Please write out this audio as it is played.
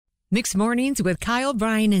Mixed Mornings with Kyle,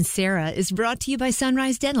 Brian, and Sarah is brought to you by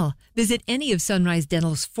Sunrise Dental. Visit any of Sunrise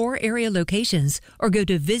Dental's 4 area locations or go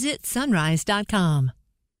to visitsunrise.com.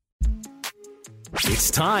 It's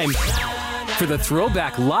time for the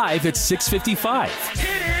Throwback Live at 6:55.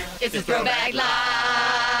 It's the Throwback Live.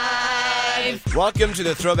 Welcome to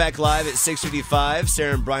the Throwback Live at 6:55.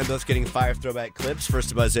 Sarah and Brian both getting 5 throwback clips. First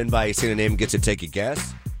to buzz in by saying a name gets to take a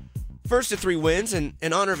guess. First to 3 wins, and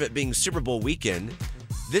in honor of it being Super Bowl weekend,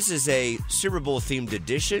 this is a Super Bowl themed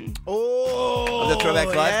edition of the Throwback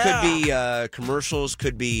Live. Yeah. Could be commercials,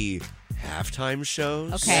 could be halftime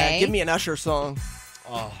shows. Okay. Yeah, give me an Usher song.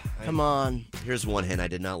 Oh, Come on. Here's one hint. I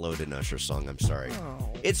did not load an Usher song. I'm sorry. Oh.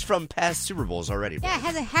 It's from past Super Bowls already. Yeah, it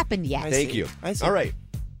hasn't happened yet. Thank you. I see. All right.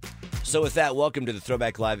 So with that, welcome to the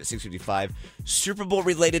Throwback Live at 6:55, Super Bowl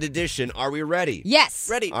related edition. Are we ready? Yes.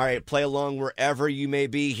 Ready. All right, play along wherever you may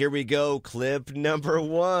be. Here we go. Clip number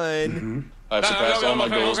 1. I've surpassed all my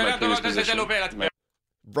goals in my previous position.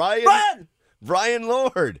 Brian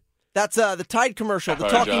Lord. That's the Tide commercial, the Our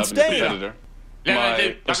talking job as a stain. competitor.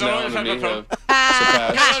 My personality and me have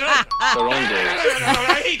surpassed their own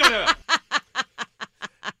goals.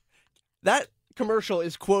 That commercial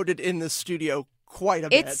is quoted in the studio quite a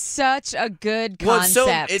bit. It's such a good Well,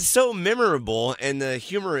 concept. it's so memorable, and the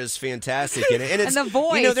humor is fantastic in it. And, it's, And the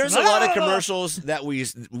voice. You know, there's a lot of commercials that we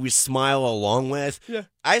smile along with. Yeah.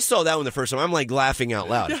 I saw that one the first time. I'm like laughing out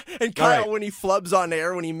loud. Yeah, and Kyle, All right. when he flubs on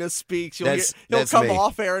air, when he misspeaks, he'll That's come me.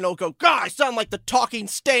 off air and he'll go, God, I sound like the talking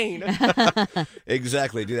stain.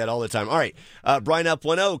 Exactly. Do that all the time. All right. Brian up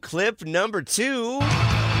 1-0. Clip number 2.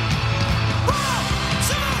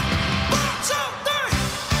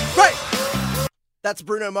 Right. That's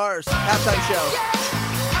Bruno Mars, halftime show.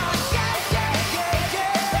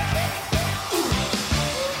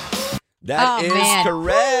 That is man.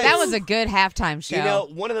 correct. That was a good halftime show. You know,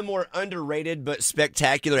 one of the more underrated but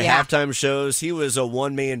spectacular Yeah. halftime shows. He was a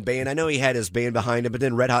one-man band. I know he had his band behind him, but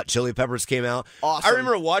then Red Hot Chili Peppers came out. Awesome. I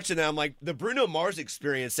remember watching that. I'm like, the Bruno Mars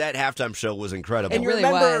experience, that halftime show was incredible. And you really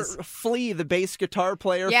remember was. Flea, the bass guitar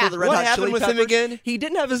player Yeah. for the Red What Hot happened Chili with him Peppers? again? He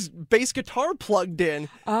didn't have his bass guitar plugged in.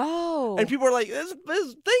 Oh. And people were like, this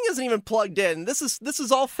thing isn't even plugged in. This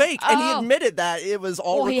is all fake. And he Oh. admitted that it was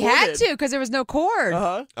all well, he recorded. had to because there was no cord.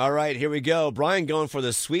 Uh-huh. All right, here we go. Brian going for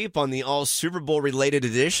the sweep on the all Super Bowl related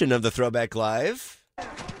edition of the Throwback Live.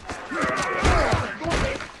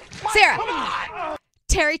 Sarah.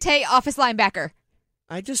 Terry Tate, office linebacker.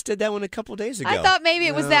 I just did that one a couple days ago. I thought maybe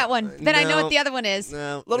it was that one. Then I know no. what the other one is.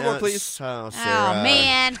 No, Little more, it's- please. Oh, Oh, Sarah.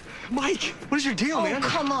 man. Mike, what is your deal, man?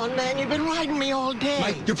 Come on, man. You've been riding me all day.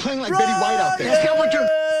 Mike, you're playing like Betty White out there. Is that what you're...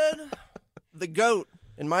 The GOAT,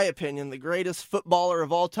 in my opinion, the greatest footballer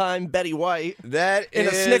of all time, Betty White, That in a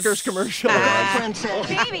is- Snickers commercial. Princess.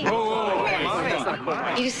 Baby.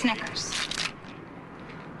 Eat Snickers.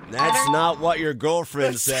 That's not what your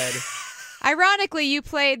girlfriend said. Ironically, you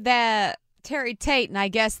played that Terry Tate, and I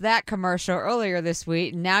guess that commercial earlier this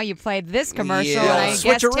week. And now you played this commercial, Yeah. and I guess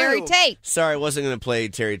Switcheroo. Terry Tate. Sorry, I wasn't going to play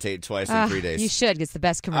Terry Tate twice in 3 days. You should. It's the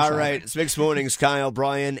best commercial. All right, it's Mixed Mornings. Kyle,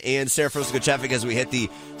 Brian, and Sarah. First, good traffic as we hit the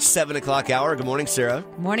 7 o'clock hour. Good morning, Sarah.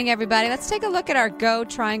 Morning, everybody. Let's take a look at our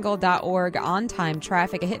GoTriangle.org on-time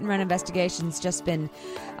traffic. A hit-and-run investigation's just been...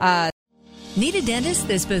 Need a dentist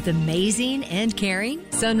that's both amazing and caring?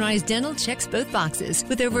 Sunrise Dental checks both boxes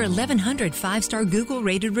with over 1,100 5-star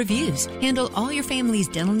Google-rated reviews. Handle all your family's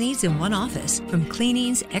dental needs in one office, from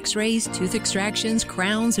cleanings, x-rays, tooth extractions,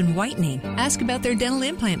 crowns, and whitening. Ask about their dental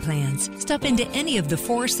implant plans. Stop into any of the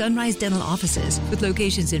 4 Sunrise Dental offices with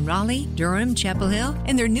locations in Raleigh, Durham, Chapel Hill,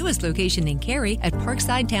 and their newest location in Cary at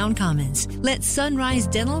Parkside Town Commons. Let Sunrise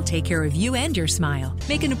Dental take care of you and your smile.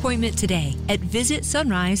 Make an appointment today at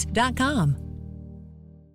visitsunrise.com.